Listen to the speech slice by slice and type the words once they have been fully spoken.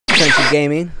Country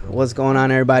Gaming. What's going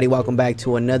on, everybody? Welcome back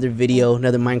to another video,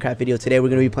 another Minecraft video. Today we're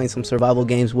gonna be playing some survival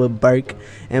games with Burke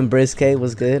and Brisket.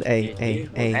 What's good?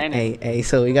 Hey.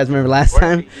 So you guys remember last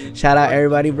time? Shout out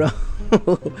everybody, bro.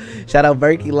 Shout out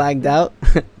Burke, he lagged out.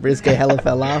 Brisket hella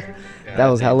fell off. That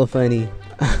was hella funny.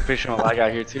 Fish on lag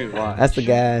out here too. Watch. That's the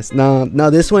gas. No,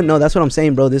 this one. No, that's what I'm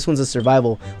saying, bro. This one's a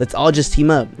survival. Let's all just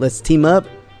team up. Let's team up.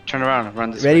 Turn around and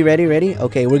run this way. Ready?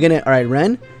 Okay, we're gonna. All right,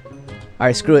 run. All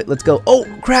right, screw it. Let's go. Oh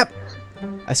crap!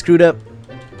 I screwed up.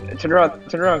 Turn around,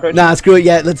 coach. Nah, screw it.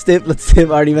 Yeah, let's dip. I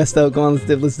already messed up. Come on,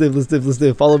 let's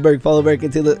dip. Follow Burke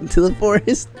into the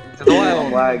forest. To the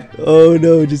wild lag. Oh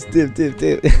no, just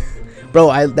dip.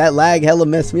 Bro, that lag hella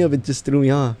messed me up. It just threw me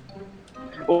off.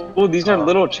 Oh, these are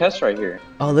little chests right here.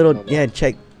 Oh, little. Yeah,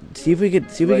 check. See if we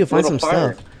could find some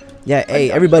fire. stuff. Yeah,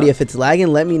 hey, everybody, if it's lagging,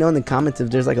 let me know in the comments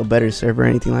if there's like a better server or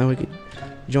anything like we could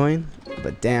join.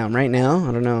 But damn, right now,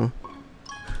 I don't know.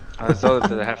 There's others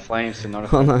that have flames to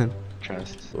notify. Hold on.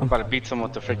 I'm about to beat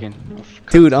someone with the freaking.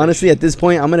 Dude, honestly, at this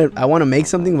point, I want to make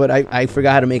something, but I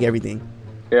forgot how to make everything.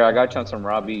 Here, I got you on some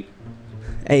raw beef.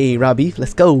 Hey, raw beef,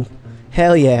 let's go.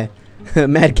 Hell yeah.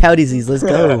 Mad cow disease, let's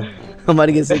go. I'm about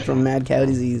to get sick from mad cow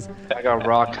disease. I got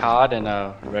raw cod and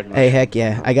red mushroom. Hey, heck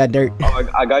yeah, I got dirt. Oh,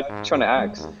 I got you on the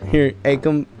axe. Here, hey,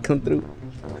 come through.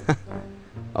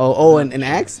 oh, an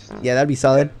axe? Yeah, that'd be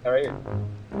solid. Right here.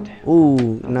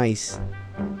 Ooh, nice.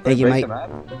 Thank you, Mike.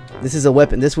 This is a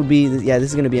weapon. This would be, yeah, this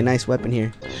is gonna be a nice weapon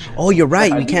here. Oh, you're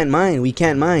right. We can't mine.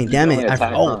 Damn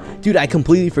it. Dude, I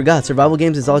completely forgot. Survival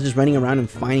games is all just running around and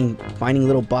finding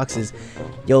little boxes.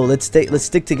 Yo, let's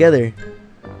stick together.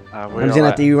 I'm just gonna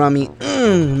have to eat raw meat.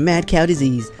 Mad cow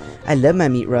disease. I love my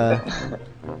meat raw.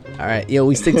 All right, yo,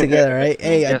 we stick together, right?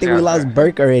 Hey, I think we lost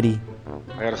Burke already.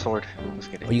 I got a sword.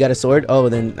 Just kidding. Oh, you got a sword? Oh,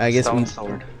 then I guess we.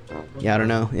 Sword. Yeah, I don't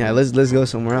know. Yeah, let's go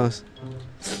somewhere else.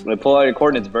 Pull out your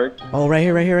coordinates, Burke. Oh, right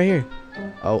here.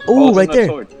 Oh, right there.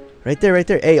 Sword. Right there.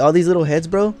 Hey, all these little heads,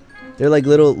 bro. They're like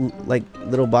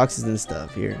little boxes and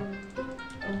stuff here.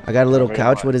 I got a little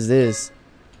couch. What is this?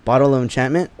 Bottle of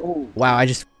enchantment. Ooh. Wow, I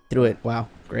just threw it. Wow,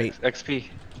 great. XP.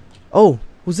 Oh,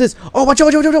 who's this? Oh, watch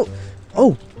out.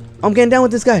 Oh, I'm getting down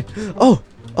with this guy. Oh,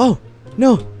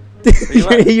 no.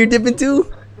 You're dipping too?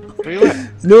 Where you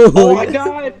at? No. Oh my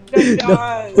god.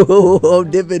 No,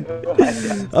 I'm dipping.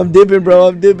 I'm dipping, bro.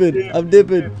 I'm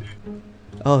dipping.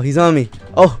 Oh, he's on me.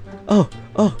 Oh,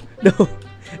 no.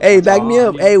 Hey, back me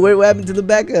up. Hey, what happened to the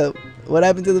backup?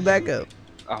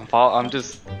 I'm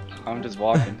just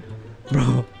walking.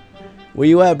 Bro, where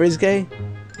you at, Brisket?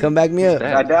 Come back me up.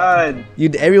 I died.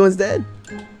 Everyone's dead?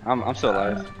 I'm still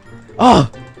alive. Oh!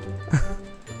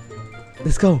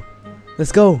 Let's go.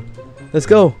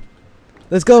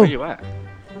 Where you at?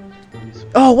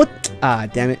 Oh, what? Ah,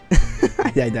 damn it.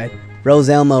 I died.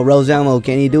 Roselmo,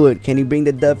 can you do it? Can you bring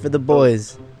the dub for the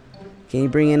boys? Can you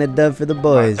bring in a dub for the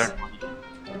boys?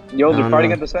 Yo, they're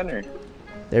fighting at the center.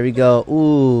 There we go.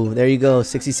 Ooh, there you go.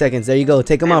 60 seconds. There you go.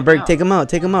 Take him out, Burke. Take him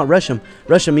out. Rush him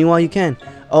meanwhile you can.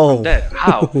 Oh. I'm dead.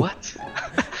 How? What?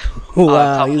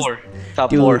 Wow. Top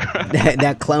floor.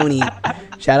 that cloney.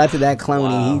 Shout out to that cloney.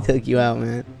 Wow. He took you out,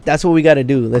 man. That's what we got to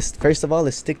do. First of all,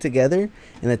 let's stick together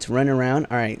and let's run around.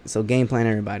 All right. So game plan,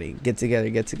 everybody. Get together.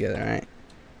 All right.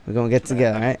 We're going to get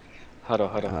together, all right? Hold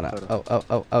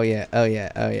on. Oh, yeah. All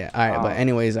right. But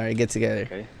anyways, all right. Get together.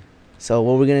 Okay. So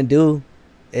what we're going to do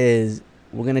is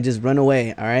we're going to just run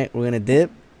away, all right? We're going to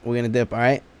dip, all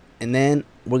right? And then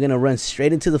we're going to run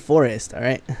straight into the forest, all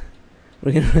right?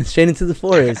 We're going to run straight into the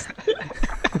forest.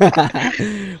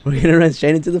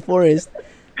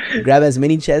 Grab as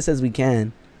many chests as we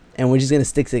can, and we're just going to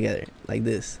stick together like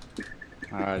this.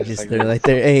 All right, just like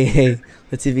there. Hey,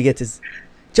 let's see if we get this.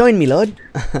 Join me, Lord.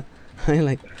 I'm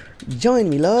like, join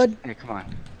me, Lord. Hey, come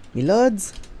on. Me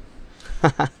lords.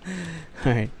 All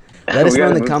right. Let us know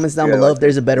in the comments down below if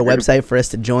there's a better website for us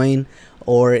to join,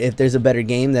 or if there's a better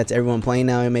game that's everyone playing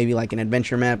now, and maybe like an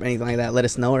adventure map, anything like that. Let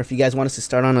us know. Or if you guys want us to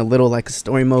start on a little like a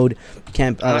story mode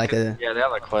camp, yeah, they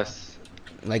have like quests.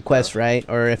 Like quests, right?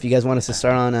 Or if you guys want us to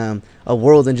start on a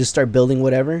world and just start building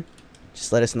whatever,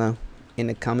 just let us know in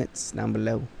the comments down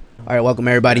below. All right, welcome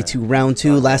everybody to round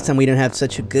 2. Last time we didn't have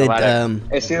such a good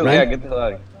Hey, see, yeah, get the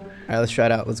ladder. All right, let's try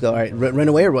it out. Let's go. All right, run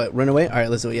away or what? Run away? All right,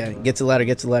 let's do it. Yeah, get to the ladder.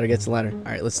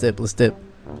 All right, let's dip.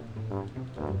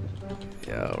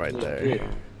 Yeah, right there.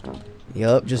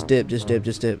 Yup, just dip.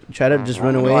 Try to just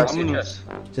run away.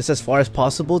 Just as far as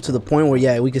possible to the point where,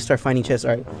 yeah, we can start finding chests.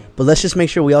 All right, but let's just make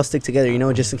sure we all stick together, you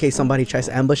know, just in case somebody tries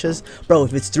to ambush us. Bro,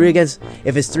 if it's 3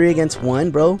 against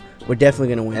 1, bro, we're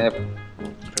definitely going to win.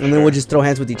 And then we'll just throw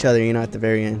hands with each other, you know, at the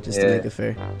very end, just to make it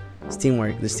fair. It's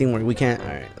teamwork. This teamwork. We can't. All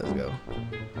right, let's go.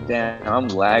 Damn, I'm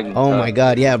lagging. Oh my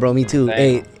god, yeah, bro, me too.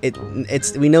 Dang. Hey,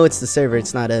 it's we know it's the server.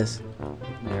 It's not us.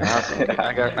 Yeah,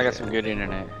 I got some good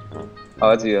internet.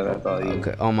 Oh, that's you. That's all you.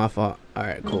 Okay. Oh, my fault. All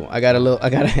right, cool. I got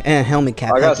a helmet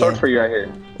cap. I got a sword for you right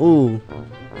here. Ooh,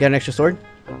 you got an extra sword?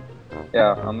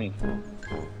 Yeah, on me.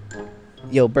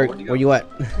 Yo, Burke, where you at?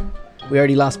 We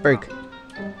already lost Burke.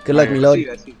 Good luck, me lord.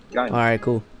 I see. All right,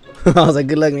 cool. I was like,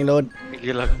 good luck, me lord.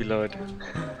 Good luck, me lord.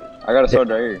 I got a sword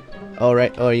right here. All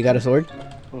right. Oh, you got a sword?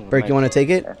 Ooh, Burke, you want to take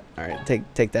it? Yeah. All right,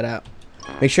 take that out.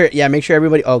 Make sure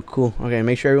everybody. Oh, cool. Okay,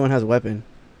 make sure everyone has a weapon.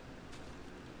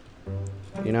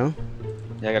 You know?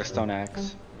 Yeah, I got a stone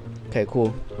axe. Okay,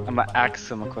 cool. I'm gonna ask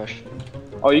him a question.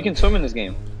 Oh, you can swim in this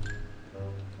game.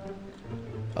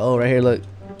 Oh, right here, look.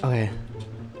 Okay.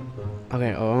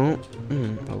 Okay. Oh.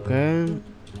 Okay.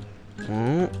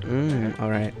 Oh.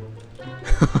 All right.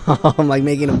 I'm like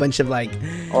making a bunch of like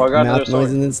mouth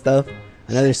noises and stuff.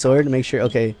 Another sword. Make sure.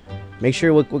 Okay. Make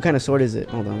sure. What kind of sword is it?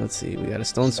 Hold on. Let's see. We got a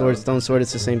stone sword. Stone sword.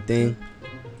 It's the same thing.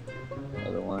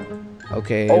 Another one.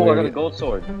 Okay. Oh, I got a gold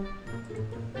sword.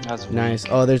 That's nice.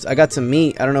 Oh, I got some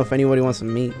meat. I don't know if anybody wants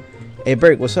some meat. Hey,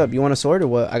 Burke, what's up? You want a sword or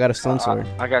what? I got a stone sword.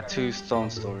 I got 2 stone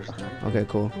swords. Okay,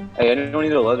 cool. Hey, anyone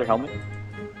need a leather helmet?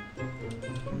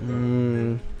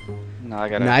 No, I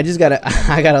got. No, I just got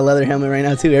I got a leather helmet right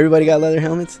now too. Everybody got leather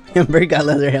helmets. Burke got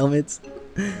leather helmets.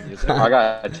 I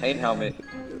got a chain helmet.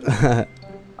 I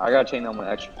got a chain helmet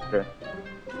extra.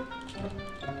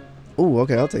 Ooh,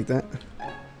 okay, I'll take that.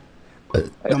 Hey,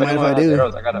 don't mind if I do.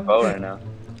 Arrows, I got a bow right now.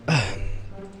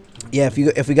 Yeah,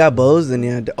 if we got bows, then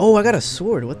yeah. Oh, I got a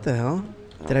sword. What the hell?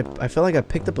 I felt like I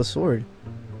picked up a sword.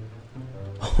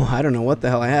 Oh, I don't know what the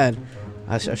hell I had.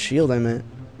 A shield, I meant.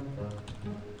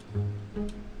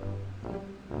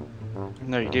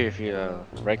 No, you do if you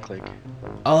right click.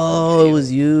 Oh, it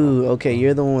was you. Okay,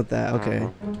 you're the one with that. Okay.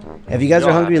 If you guys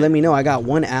are hungry, let me know. I got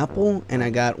 1 apple and I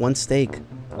got 1 steak.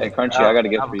 Hey, Crunchy, I got a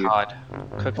gift for you.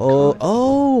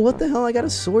 Oh, what the hell? I got a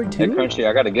sword too. Hey, Crunchy,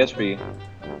 I got a gift for you.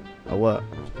 Oh, what?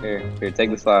 Here,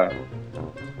 take this fire.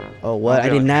 Oh, what? I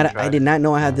did not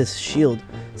know I had this shield.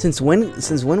 Since when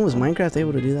was Minecraft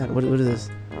able to do that? What is this?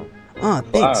 Oh,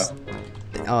 thanks.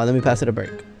 Oh, let me pass it to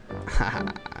Burke.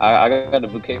 I got a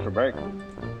bouquet for Burke.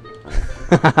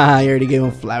 I already gave him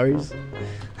flowers.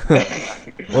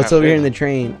 What's over here in the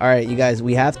train? All right, you guys,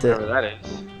 we have to. Whatever that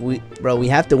is. We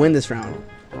have to win this round.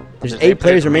 There's 8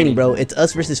 players remaining, bro. It's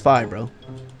us versus 5, bro.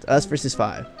 It's us versus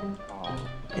 5.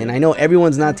 And I know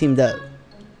everyone's not teamed up.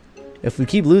 If we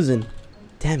keep losing,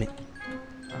 damn it.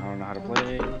 I don't know how to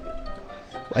play.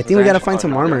 I think we gotta find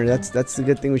some armor. That's the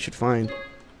good thing we should find.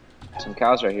 Some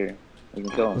cows right here. We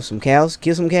can kill them. Oh, some cows?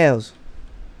 Kill some cows.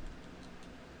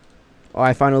 Oh,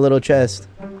 I found a little chest.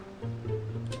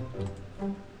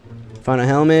 Found a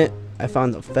helmet. I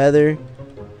found a feather.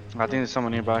 I think there's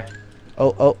someone nearby.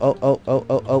 Oh,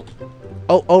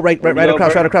 right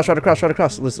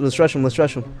across. Let's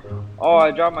rush him. Oh,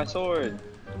 I dropped my sword.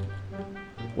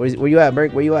 Where you at,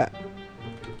 Burke? Where you at?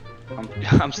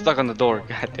 I'm stuck on the door.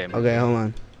 God damn it. Okay, hold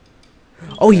on.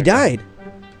 Oh, he died.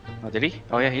 Oh, did he?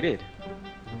 Oh, yeah, he did.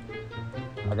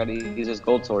 I gotta use this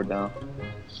gold sword now.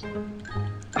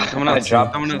 Someone else.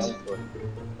 Someone else.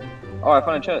 Oh, I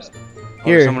found a chest.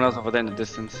 Here. Someone else over there in the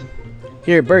distance.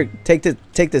 Here, Burke. Take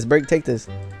this. Burke, take this.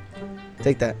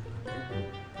 Take that.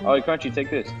 Oh, Crunchy, take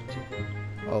this.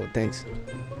 Oh, thanks.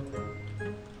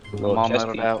 Mom let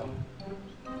it out.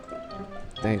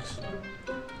 Thanks.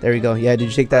 There we go. Yeah, did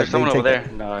you take that? There's someone over there.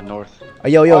 No, north. Oh,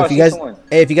 yo, if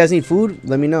you guys need food,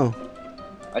 let me know.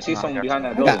 I see someone behind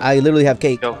that building. I literally have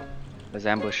cake. Go. Let's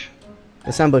ambush.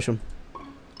 Let's ambush them.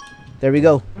 There we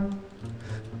go.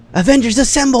 Avengers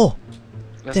assemble!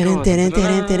 I'm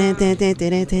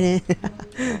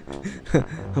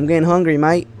getting hungry,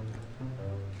 mate.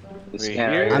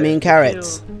 I'm eating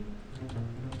carrots.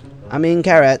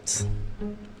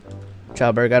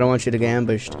 Childberg, I don't want you to get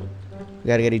ambushed. We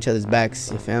gotta get each other's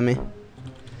backs, you feel me?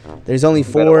 There's only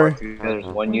 4. There's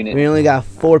 1 unit. We only got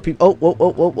 4 people.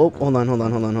 Oh, hold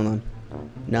on.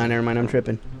 Nah, never mind, I'm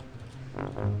tripping.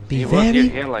 Be very...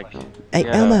 Hey,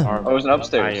 Elmo. Oh, it was an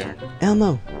upstairs.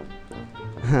 Elmo.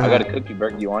 I got a cookie,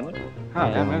 Burke. You want it?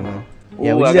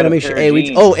 Yeah, we just gotta make sure. Hey,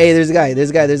 there's a guy. There's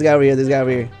a guy over here.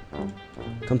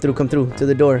 Come through to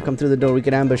the door. We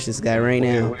can ambush this guy right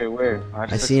now. Where?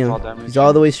 I see him. He's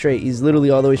all the way straight. He's literally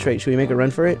all the way straight. Should we make a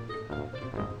run for it?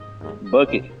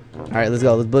 Book it. All right, let's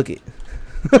go. Let's book it.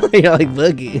 You're like,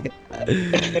 book it.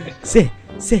 Sit.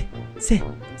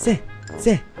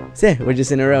 We're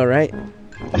just in a row, right?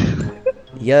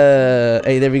 Yeah.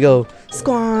 Hey, there we go.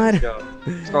 Squad.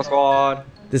 Squad.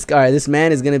 This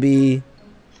man is gonna be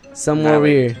somewhere over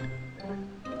here.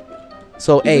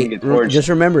 So hey, just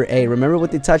remember, remember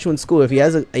what they taught you in school. If he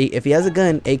has a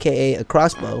gun, aka a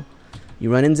crossbow,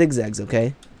 you run in zigzags,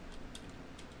 okay?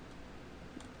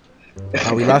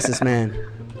 Oh, we lost this man.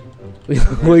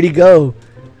 Where'd he go?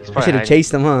 I should have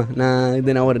chased him, huh? Nah,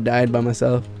 then I would have died by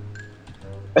myself.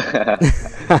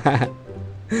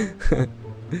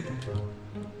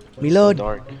 Milord.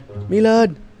 Dark.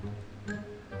 Milord.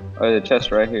 Oh, the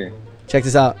chest right here. Check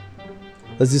this out.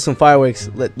 Let's do some fireworks.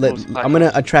 I'm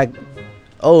gonna attract.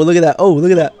 Oh, look at that. Oh, look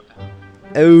at that.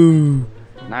 Oh.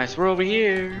 Nice. We're over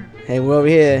here. Hey, we're over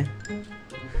here.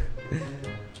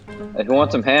 If you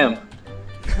want some ham.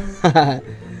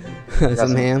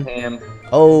 Some ham.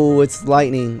 Oh, it's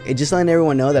lightning. It just letting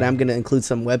everyone know that I'm gonna include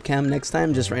some webcam next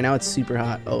time. Just right now, it's super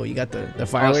hot. Oh, you got the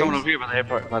fireworks. Someone over here by the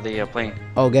airport, by the plane.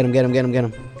 Oh, get him. Get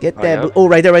that. Yep. Oh,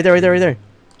 right there.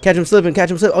 Catch him slipping.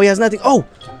 Oh, he has nothing. Oh,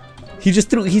 he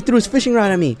threw his fishing rod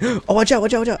at me. Oh, watch out.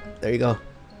 There you go.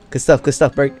 Good stuff,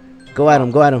 Bert. Go at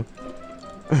him.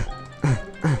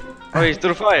 Oh, he's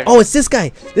through fire. Oh, it's this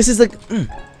guy. This is like.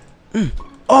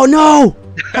 Oh no!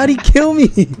 How'd he kill me?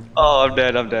 Oh, I'm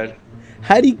dead.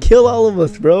 How'd he kill all of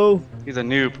us, bro? He's a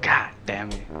noob. God damn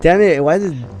it. Damn it! Why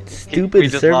is this stupid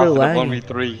server lag? We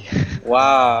just lost in a 1v3.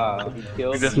 Wow. He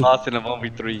killed we just lost in a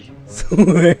 1v3.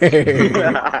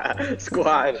 Swear.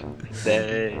 Squad.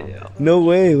 Damn. No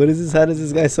way. What is this? How does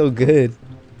this guy so good?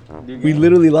 We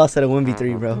literally lost at a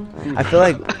 1v3, bro. I feel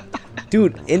like,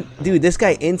 dude, this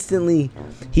guy instantly,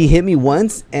 he hit me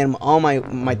once and all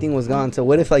my thing was gone. So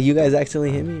what if like you guys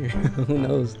accidentally hit me? Or who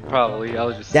knows? Probably. I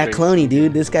was just that cloney,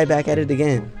 dude. This guy back at it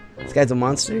again. This guy's a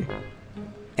monster.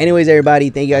 Anyways, everybody,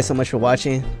 thank you guys so much for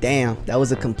watching. Damn, that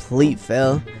was a complete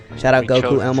fail. Shout out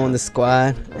Goku, Elmo, and the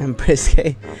squad, and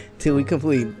Brisket. Dude, we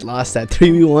completely lost that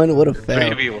 3v1. What a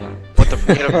fail. 3v1. What the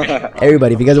fuck?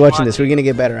 Everybody, if you guys are watching this, we're gonna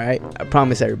get better, alright? I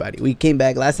promise everybody. We came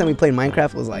back. Last time we played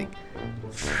Minecraft was like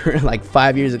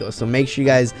 5 years ago. So make sure you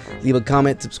guys leave a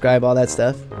comment, subscribe, all that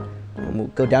stuff. And we'll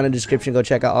go down in the description, go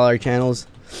check out all our channels,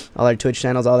 all our Twitch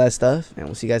channels, all that stuff. And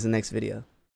we'll see you guys in the next video.